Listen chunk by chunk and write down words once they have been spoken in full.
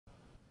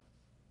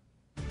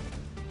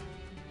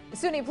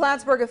SUNY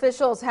Plattsburgh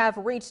officials have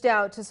reached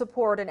out to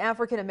support an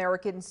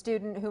African-American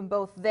student whom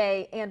both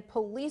they and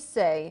police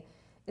say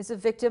is a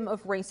victim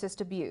of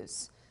racist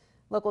abuse.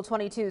 Local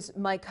 22's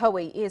Mike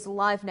Hoey is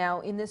live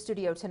now in the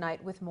studio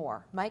tonight with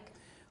more. Mike?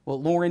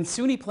 Well, Lauren,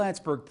 SUNY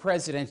Plattsburgh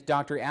President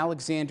Dr.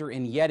 Alexander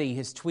Nyeti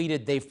has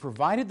tweeted they've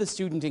provided the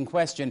student in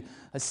question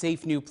a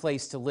safe new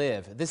place to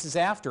live. This is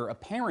after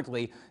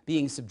apparently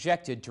being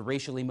subjected to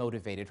racially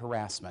motivated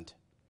harassment.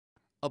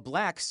 A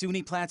black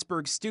SUNY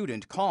Plattsburgh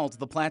student called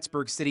the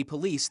Plattsburgh City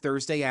Police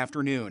Thursday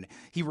afternoon.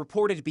 He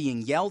reported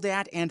being yelled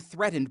at and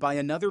threatened by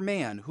another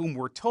man whom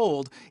we're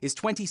told is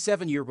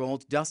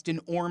 27-year-old Dustin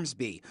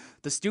Ormsby.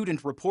 The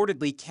student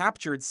reportedly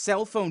captured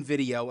cell phone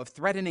video of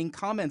threatening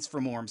comments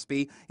from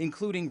Ormsby,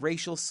 including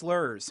racial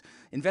slurs.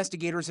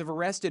 Investigators have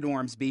arrested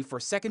Ormsby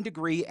for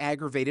second-degree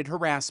aggravated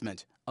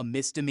harassment, a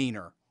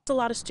misdemeanor. A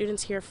lot of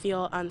students here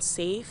feel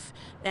unsafe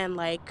and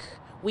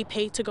we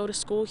pay to go to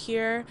school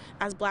here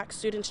as black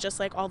students just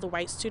like all the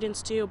white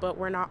students do, but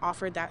we're not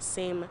offered that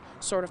same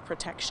sort of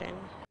protection.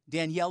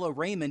 Daniela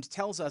Raymond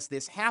tells us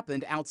this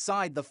happened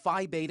outside the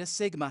Phi Beta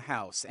Sigma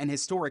House, an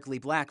historically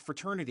black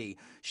fraternity.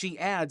 She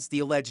adds the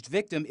alleged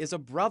victim is a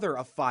brother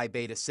of Phi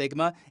Beta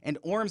Sigma, and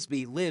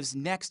Ormsby lives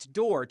next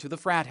door to the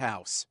frat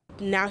house.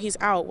 Now he's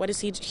out. What is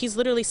he? He's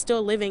literally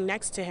still living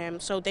next to him,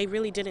 so they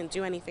really didn't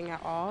do anything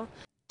at all.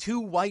 Two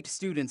white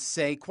students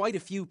say quite a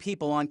few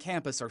people on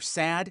campus are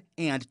sad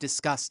and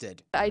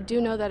disgusted. I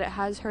do know that it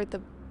has hurt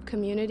the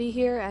community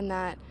here and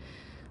that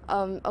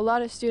a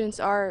lot of students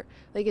are,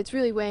 it's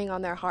really weighing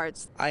on their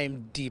hearts. I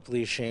am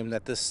deeply ashamed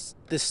that this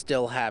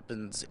still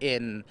happens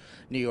in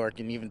New York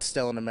and even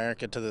still in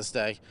America to this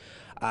day.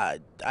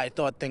 I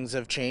thought things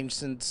have changed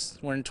since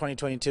we're in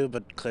 2022,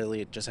 but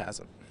clearly it just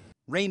hasn't.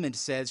 Raymond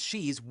says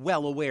she's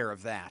well aware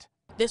of that.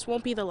 This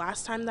won't be the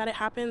last time that it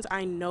happens.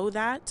 I know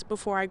that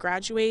before I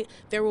graduate,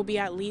 there will be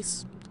at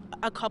least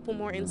a couple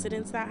more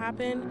incidents that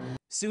happen.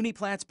 SUNY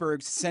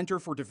Plattsburgh's Center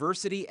for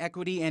Diversity,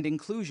 Equity, and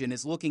Inclusion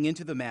is looking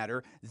into the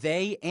matter.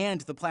 They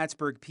and the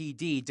Plattsburgh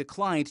PD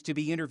declined to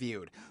be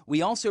interviewed.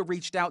 We also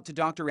reached out to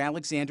Dr.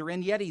 Alexander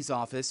Nyeti's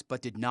office,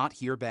 but did not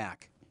hear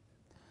back.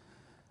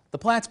 The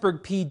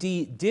Plattsburgh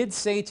PD did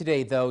say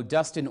today, though,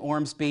 Dustin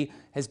Ormsby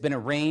has been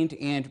arraigned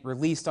and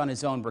released on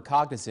his own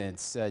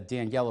recognizance.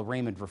 Daniela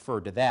Raymond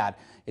referred to that.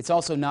 It's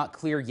also not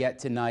clear yet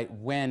tonight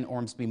when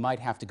Ormsby might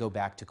have to go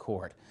back to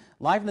court.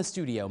 Live in the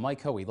studio,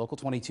 Mike Hoey, Local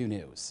 22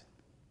 News.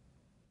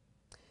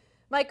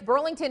 Mike,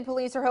 Burlington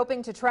police are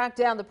hoping to track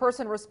down the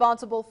person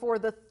responsible for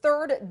the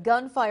third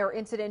gunfire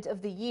incident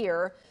of the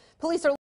year. Police are